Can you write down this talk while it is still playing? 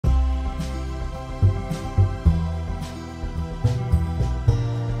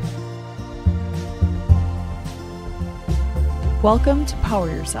Welcome to Power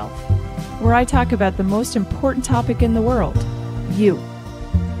Yourself, where I talk about the most important topic in the world, you.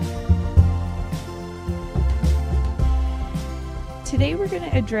 Today we're going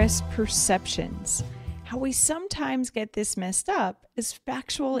to address perceptions, how we sometimes get this messed up as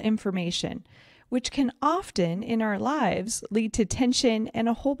factual information, which can often in our lives lead to tension and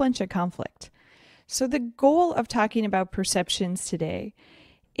a whole bunch of conflict. So the goal of talking about perceptions today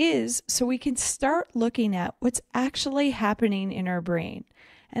is so we can start looking at what's actually happening in our brain.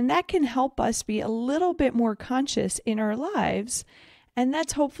 And that can help us be a little bit more conscious in our lives. And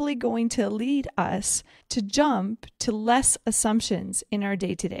that's hopefully going to lead us to jump to less assumptions in our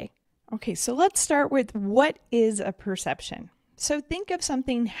day-to-day. Okay, so let's start with what is a perception. So think of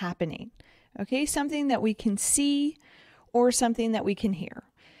something happening, okay? Something that we can see or something that we can hear.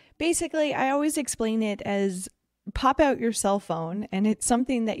 Basically, I always explain it as pop out your cell phone and it's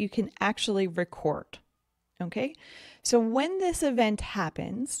something that you can actually record, okay? So when this event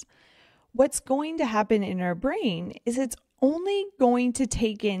happens, what's going to happen in our brain is it's only going to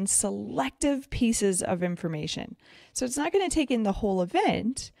take in selective pieces of information. So it's not going to take in the whole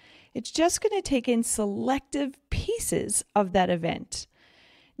event. It's just going to take in selective pieces of that event.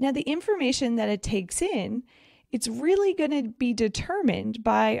 Now, the information that it takes in, it's really going to be determined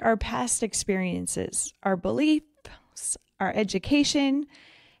by our past experiences, our beliefs, our education,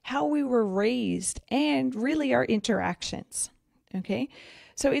 how we were raised, and really our interactions, okay?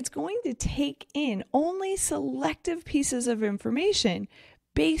 So it's going to take in only selective pieces of information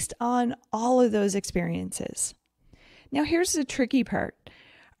based on all of those experiences. Now, here's the tricky part.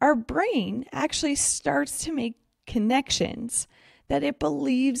 Our brain actually starts to make connections that it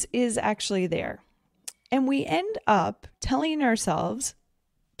believes is actually there. And we end up telling ourselves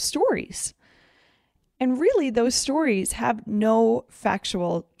stories. And really, those stories have no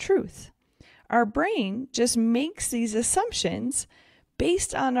factual truth. Our brain just makes these assumptions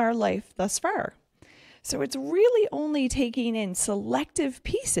based on our life thus far. So it's really only taking in selective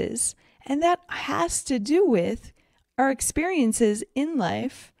pieces, and that has to do with our experiences in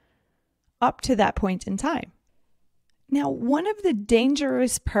life up to that point in time. Now, one of the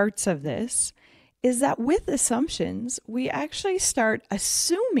dangerous parts of this is that with assumptions, we actually start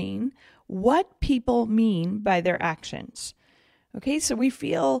assuming what people mean by their actions. Okay, so we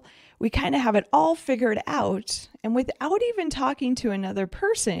feel we kind of have it all figured out, and without even talking to another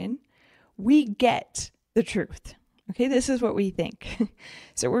person, we get the truth. Okay, this is what we think.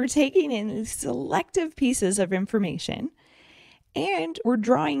 So we're taking in selective pieces of information, and we're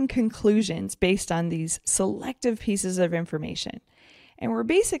drawing conclusions based on these selective pieces of information. And we're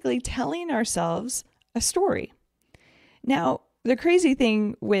basically telling ourselves a story. Now, the crazy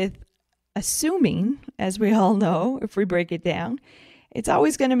thing with assuming, as we all know, if we break it down, it's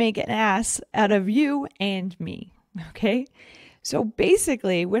always going to make an ass out of you and me, okay? So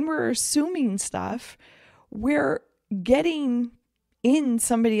basically, when we're assuming stuff, we're getting in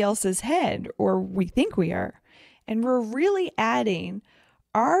somebody else's head, or we think we are, and we're really adding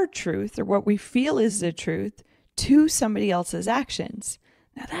our truth, or what we feel is the truth, to somebody else's actions.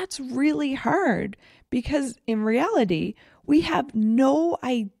 Now that's really hard because in reality, we have no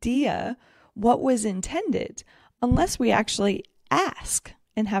idea what was intended unless we actually ask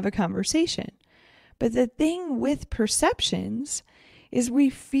and have a conversation. But the thing with perceptions is we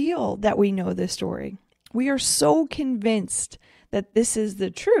feel that we know the story. We are so convinced that this is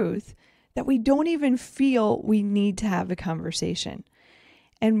the truth that we don't even feel we need to have a conversation.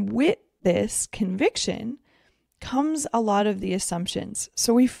 And with this conviction comes a lot of the assumptions.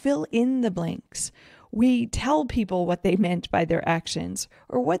 So we fill in the blanks. We tell people what they meant by their actions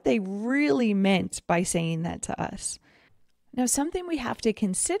or what they really meant by saying that to us. Now, something we have to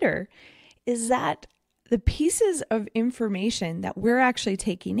consider is that the pieces of information that we're actually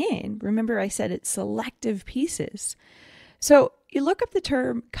taking in, remember I said it's selective pieces. So you look up the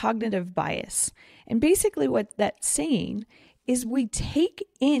term cognitive bias, and basically what that's saying is we take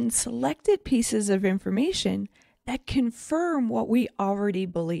in selected pieces of information that confirm what we already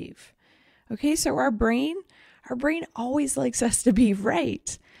believe. Okay, so our brain always likes us to be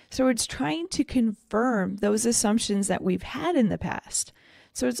right. So it's trying to confirm those assumptions that we've had in the past.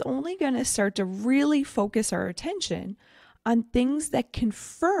 So it's only going to start to really focus our attention on things that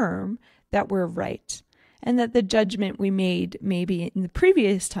confirm that we're right and that the judgment we made maybe in the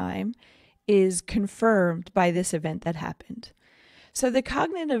previous time is confirmed by this event that happened. So the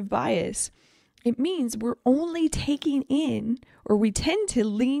cognitive bias, it means we're only taking in, or we tend to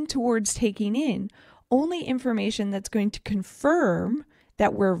lean towards taking in, only information that's going to confirm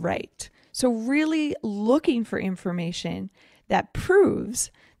that we're right. So really looking for information that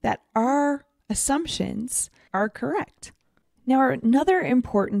proves that our assumptions are correct. Now, another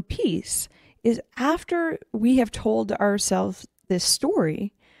important piece is after we have told ourselves this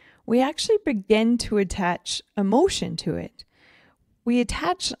story, we actually begin to attach emotion to it. We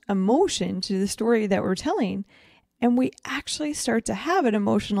attach emotion to the story that we're telling, and we actually start to have an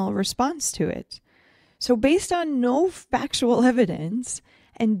emotional response to it. So based on no factual evidence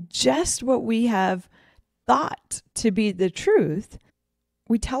and just what we have thought to be the truth,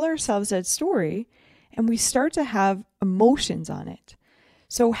 we tell ourselves that story and we start to have emotions on it.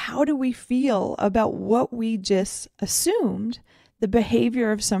 So how do we feel about what we just assumed the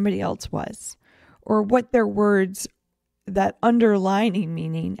behavior of somebody else was, or what their words, that underlining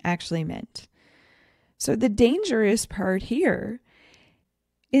meaning, actually meant? So the dangerous part here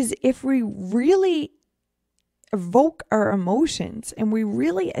is if we really evoke our emotions and we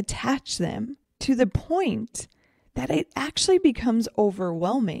really attach them to the point that it actually becomes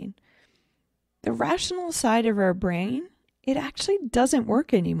overwhelming. The rational side of our brain, it actually doesn't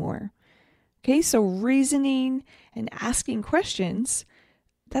work anymore. Okay, so reasoning and asking questions,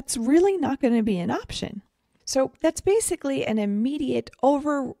 that's really not going to be an option. So that's basically an immediate,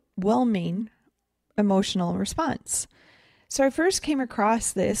 overwhelming emotional response. So I first came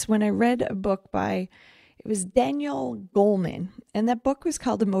across this when I read a book by, it was Daniel Goleman, and that book was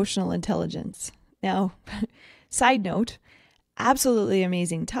called Emotional Intelligence. Now, side note, absolutely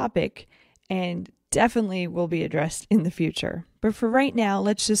amazing topic and definitely will be addressed in the future. But for right now,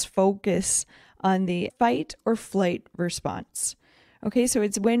 let's just focus on the fight or flight response. Okay, so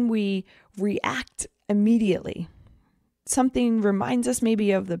it's when we react immediately. Something reminds us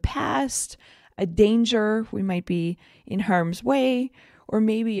maybe of the past, a danger, we might be in harm's way, or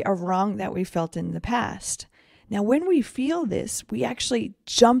maybe a wrong that we felt in the past. Now, when we feel this, we actually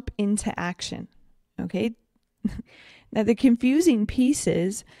jump into action. Okay. Now, the confusing piece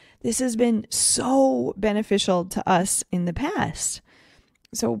is this has been so beneficial to us in the past.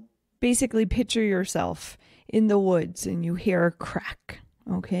 So basically, picture yourself in the woods and you hear a crack.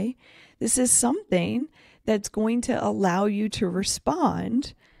 Okay. This is something that's going to allow you to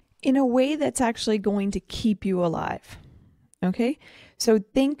respond in a way that's actually going to keep you alive. Okay. So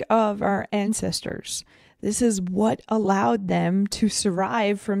think of our ancestors. This is what allowed them to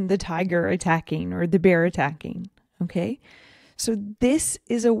survive from the tiger attacking or the bear attacking. Okay. So this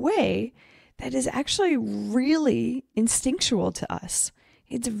is a way that is actually really instinctual to us.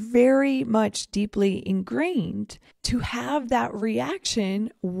 It's very much deeply ingrained to have that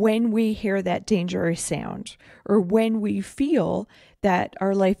reaction when we hear that dangerous sound or when we feel that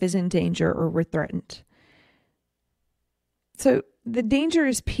our life is in danger or we're threatened. So the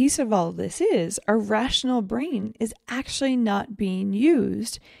dangerous piece of all of this is our rational brain is actually not being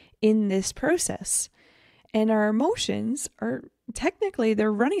used in this process. And our emotions are technically,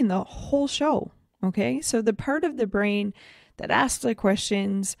 they're running the whole show. Okay. So the part of the brain that asks the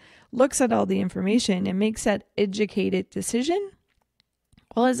questions, looks at all the information and makes that educated decision,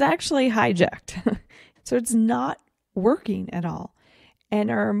 well, it's actually hijacked. So it's not working at all.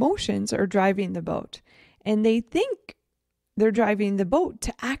 And our emotions are driving the boat. And they think they're driving the boat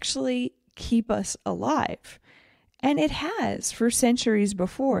to actually keep us alive. And it has for centuries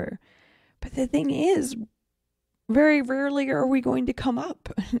before. But the thing is, very rarely are we going to come up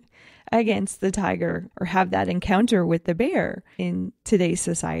against the tiger or have that encounter with the bear in today's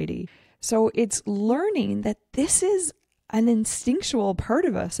society. So it's learning that this is an instinctual part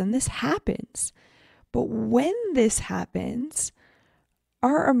of us and this happens. But when this happens,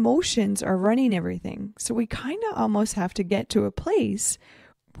 our emotions are running everything. So we kind of almost have to get to a place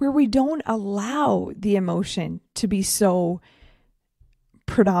where we don't allow the emotion to be so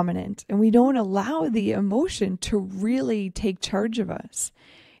predominant and we don't allow the emotion to really take charge of us.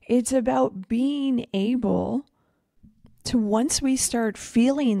 It's about being able to, once we start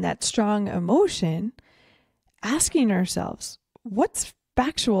feeling that strong emotion, asking ourselves, what's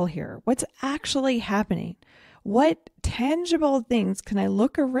factual here? What's actually happening? What tangible things can I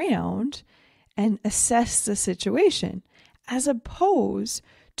look around and assess the situation, as opposed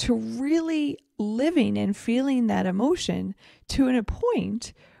to really living and feeling that emotion to a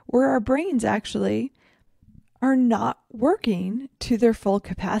point where our brains actually are not working to their full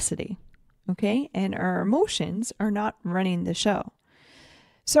capacity, okay? And our emotions are not running the show.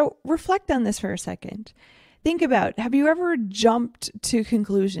 So reflect on this for a second. Think about, have you ever jumped to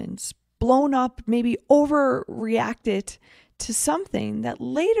conclusions, blown up, maybe overreacted to something that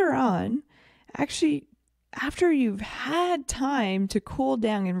later on, actually, after you've had time to cool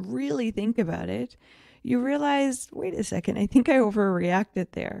down and really think about it, you realize, wait a second, I think I overreacted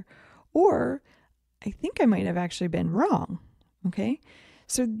there. Or I think I might have actually been wrong. Okay.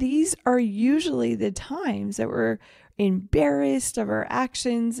 So these are usually the times that we're embarrassed of our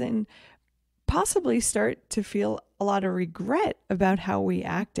actions and possibly start to feel a lot of regret about how we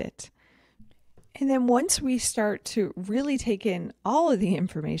acted. And then once we start to really take in all of the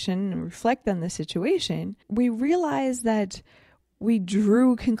information and reflect on the situation, we realize that we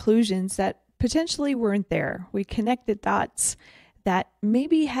drew conclusions that potentially weren't there. We connected dots that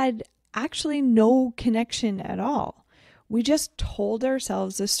maybe had actually no connection at all. We just told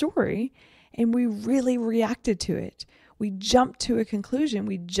ourselves a story and we really reacted to it. We jumped to a conclusion,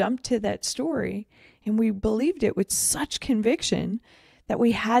 we jumped to that story, and we believed it with such conviction that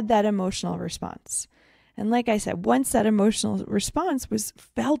we had that emotional response. And like I said, once that emotional response was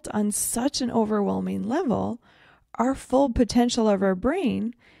felt on such an overwhelming level, our full potential of our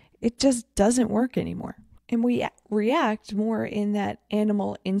brain, it just doesn't work anymore. And we react more in that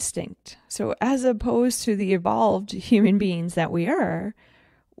animal instinct. So as opposed to the evolved human beings that we are,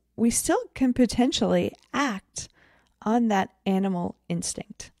 we still can potentially act on that animal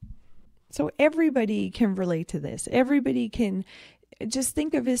instinct. So everybody can relate to this. Everybody can just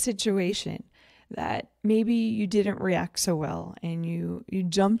think of a situation that maybe you didn't react so well and you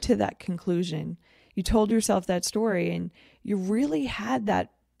jumped to that conclusion. You told yourself that story and you really had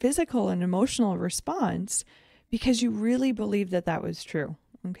that physical and emotional response because you really believed that that was true.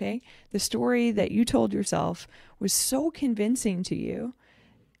 Okay? The story that you told yourself was so convincing to you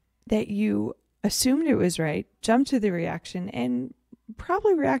that you assumed it was right, jumped to the reaction, and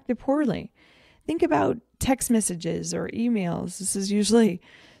probably reacted poorly. Think about text messages or emails. This is usually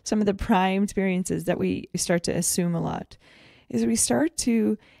some of the prime experiences that we start to assume a lot, is we start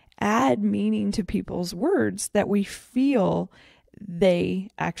to add meaning to people's words that we feel they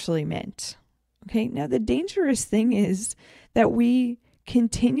actually meant. Okay, now the dangerous thing is that we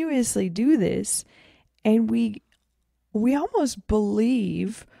continuously do this and we almost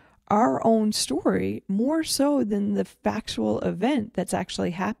believe our own story more so than the factual event that's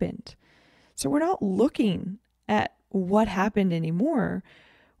actually happened. So we're not looking at what happened anymore.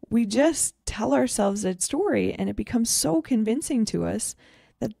 We just tell ourselves that story and it becomes so convincing to us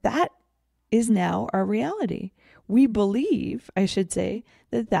that that is now our reality. We believe, I should say,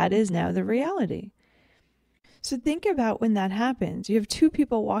 that that is now the reality. So think about when that happens. You have two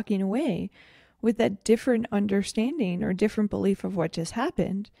people walking away with that different understanding or different belief of what just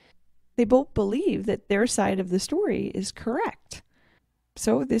happened. They both believe that their side of the story is correct.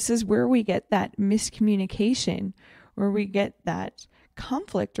 So this is where we get that miscommunication, where we get that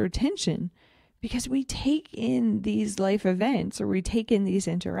conflict or tension, because we take in these life events or we take in these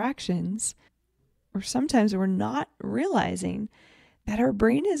interactions, or sometimes we're not realizing that our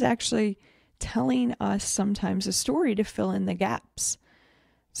brain is actually telling us sometimes a story to fill in the gaps.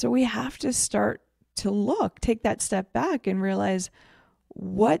 So we have to start to take that step back and realize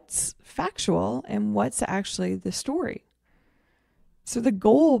what's factual and what's actually the story. So the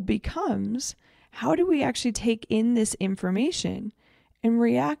goal becomes, how do we actually take in this information and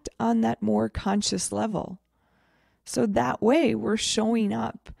react on that more conscious level? So that way we're showing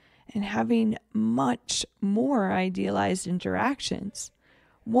up and having much more idealized interactions,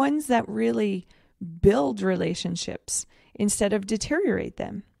 ones that really build relationships instead of deteriorate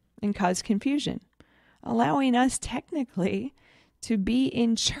them and cause confusion, allowing us technically to be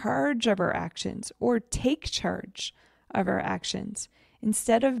in charge of our actions or take charge of our actions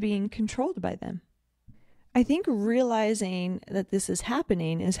instead of being controlled by them. I think realizing that this is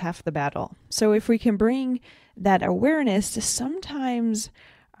happening is half the battle. So if we can bring that awareness to sometimes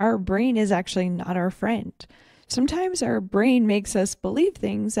our brain is actually not our friend. Sometimes our brain makes us believe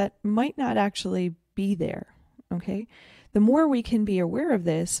things that might not actually be there. Okay? The more we can be aware of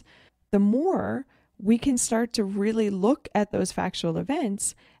this, the more we can start to really look at those factual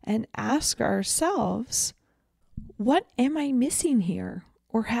events and ask ourselves, what am I missing here?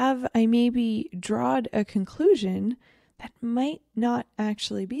 Or have I maybe drawn a conclusion that might not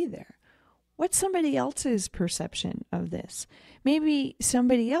actually be there? What's somebody else's perception of this? Maybe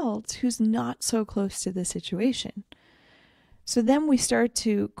somebody else who's not so close to the situation. So then we start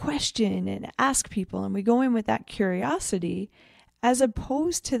to question and ask people, and we go in with that curiosity as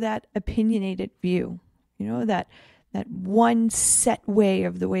opposed to that opinionated view, that one set way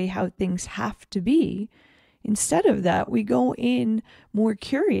of the way how things have to be. Instead of that, we go in more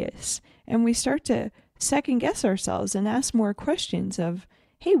curious and we start to second guess ourselves and ask more questions of,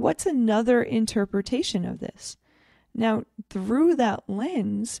 hey, what's another interpretation of this? Now, through that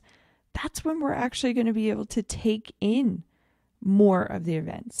lens, that's when we're actually going to be able to take in more of the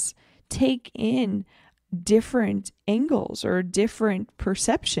events, take in different angles or different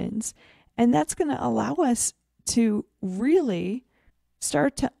perceptions. And that's going to allow us to really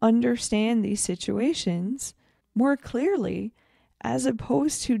start to understand these situations more clearly as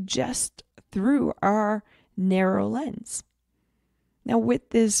opposed to just through our narrow lens. Now,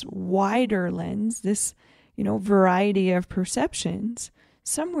 with this wider lens, this, variety of perceptions,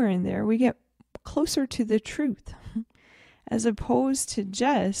 somewhere in there we get closer to the truth as opposed to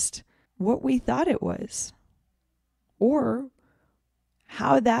just what we thought it was or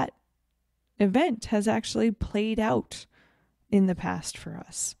how that event has actually played out in the past for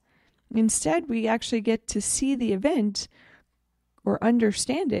us. Instead, we actually get to see the event or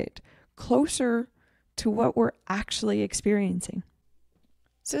understand it closer to what we're actually experiencing.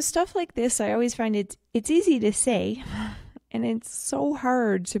 So stuff like this, I always find it's easy to say, and it's so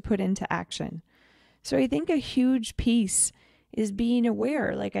hard to put into action. So I think a huge piece is being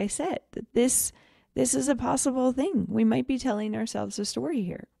aware, like I said, that this is a possible thing. We might be telling ourselves a story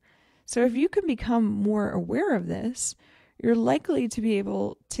here. So if you can become more aware of this, you're likely to be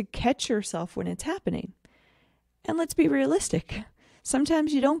able to catch yourself when it's happening. And let's be realistic.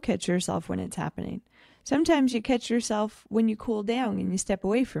 Sometimes you don't catch yourself when it's happening. Sometimes you catch yourself when you cool down and you step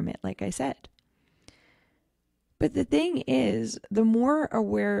away from it, like I said. But the thing is, the more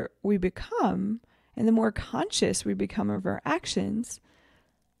aware we become and the more conscious we become of our actions,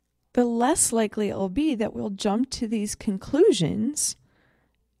 the less likely it'll be that we'll jump to these conclusions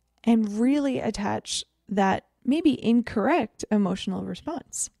and really attach that maybe incorrect emotional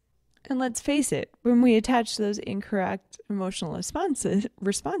response. And let's face it, when we attach those incorrect emotional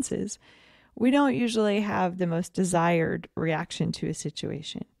responses, we don't usually have the most desired reaction to a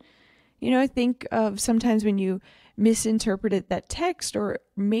situation. Think of sometimes when you misinterpreted that text, or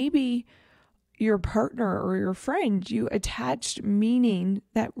maybe your partner or your friend, you attached meaning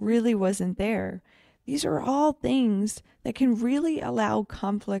that really wasn't there. These are all things that can really allow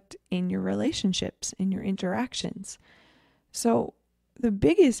conflict in your relationships, in your interactions. So the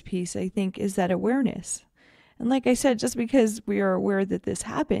biggest piece, I think, is that awareness. And like I said, just because we are aware that this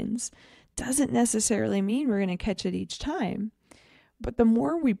happens doesn't necessarily mean we're going to catch it each time. But the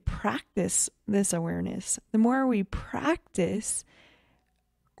more we practice this awareness, the more we practice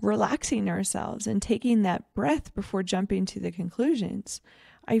relaxing ourselves and taking that breath before jumping to the conclusions,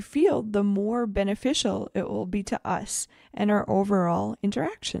 I feel the more beneficial it will be to us and our overall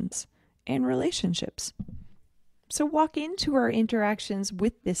interactions and relationships. So walk into our interactions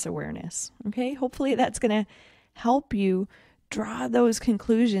with this awareness, okay? Hopefully that's going to help you draw those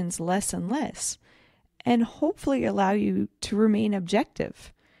conclusions less and less, and hopefully allow you to remain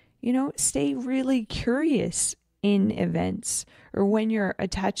objective. Stay really curious in events, or when you're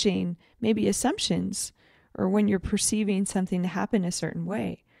attaching maybe assumptions, or when you're perceiving something to happen a certain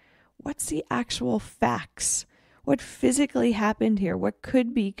way. What's the actual facts? What physically happened here? What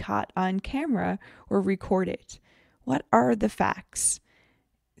could be caught on camera or recorded? What are the facts?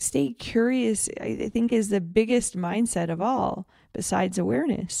 Stay curious, I think, is the biggest mindset of all, besides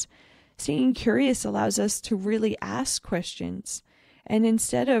awareness. Staying curious allows us to really ask questions. And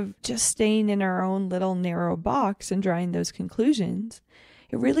instead of just staying in our own little narrow box and drawing those conclusions,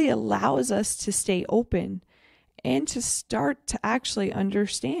 it really allows us to stay open and to start to actually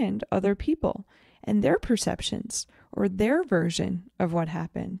understand other people and their perceptions or their version of what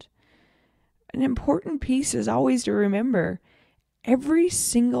happened. An important piece is always to remember every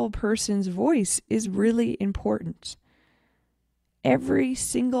single person's voice is really important. Every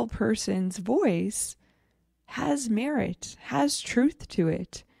single person's voice has merit, has truth to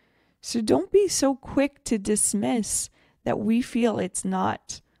it. So don't be so quick to dismiss that we feel it's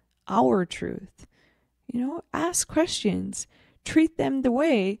not our truth. Ask questions. Treat them the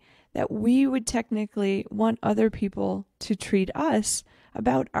way that we would technically want other people to treat us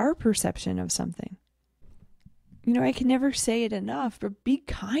about our perception of something. I can never say it enough, but be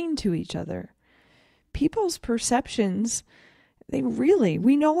kind to each other. People's perceptions,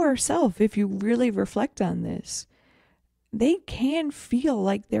 we know ourselves, if you really reflect on this, they can feel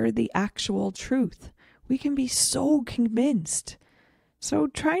like they're the actual truth. We can be so convinced. So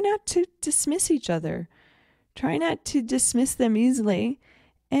try not to dismiss each other. Try not to dismiss them easily,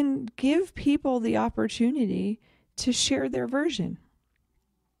 and give people the opportunity to share their version.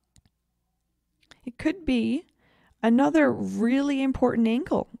 It could be another really important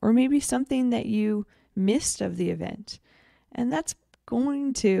angle, or maybe something that you missed of the event. And that's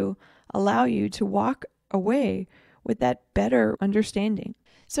going to allow you to walk away with that better understanding.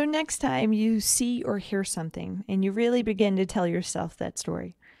 So next time you see or hear something and you really begin to tell yourself that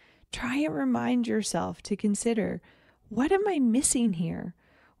story, try and remind yourself to consider, what am I missing here?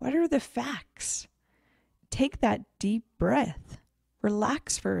 What are the facts? Take that deep breath.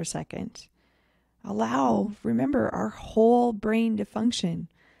 Relax for a second. remember, our whole brain to function.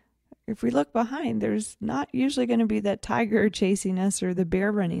 If we look behind, there's not usually going to be that tiger chasing us or the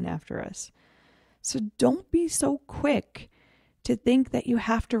bear running after us. So don't be so quick to think that you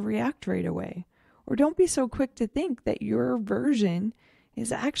have to react right away. Or don't be so quick to think that your version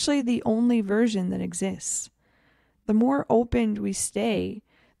is actually the only version that exists. The more open we stay,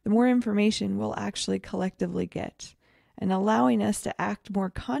 the more information we'll actually collectively get, and allowing us to act more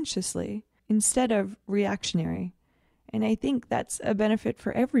consciously instead of reactionary. And I think that's a benefit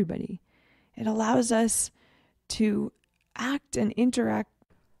for everybody. It allows us to act and interact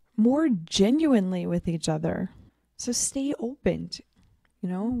more genuinely with each other. So stay open.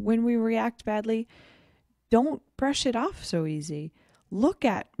 When we react badly, don't brush it off so easy. Look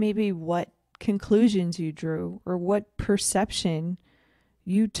at maybe what conclusions you drew or what perception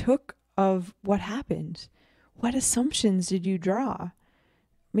you took of what happened. What assumptions did you draw?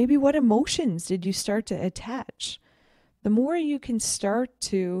 Maybe what emotions did you start to attach? The more you can start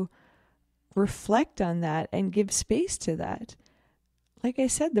to reflect on that and give space to that, like I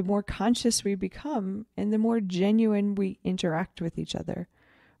said, the more conscious we become and the more genuine we interact with each other,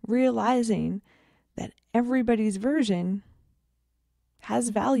 realizing that everybody's version has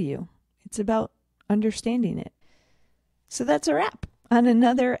value. It's about understanding it. So that's a wrap on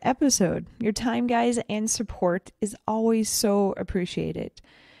another episode. Your time, guys, and support is always so appreciated.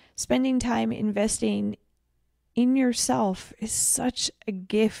 Spending time investing in yourself is such a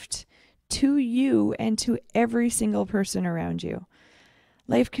gift to you and to every single person around you.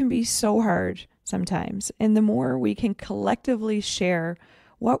 Life can be so hard sometimes, and the more we can collectively share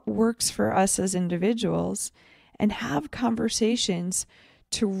what works for us as individuals and have conversations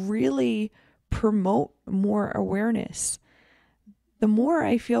to really promote more awareness, the more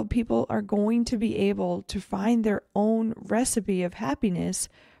I feel people are going to be able to find their own recipe of happiness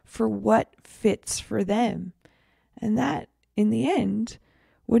for what fits for them. And that, in the end,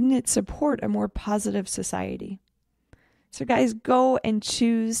 wouldn't it support a more positive society? So guys, go and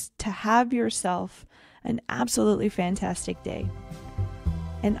choose to have yourself an absolutely fantastic day.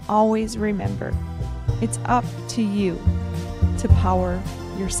 And always remember, it's up to you to power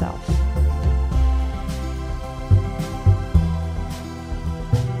yourself.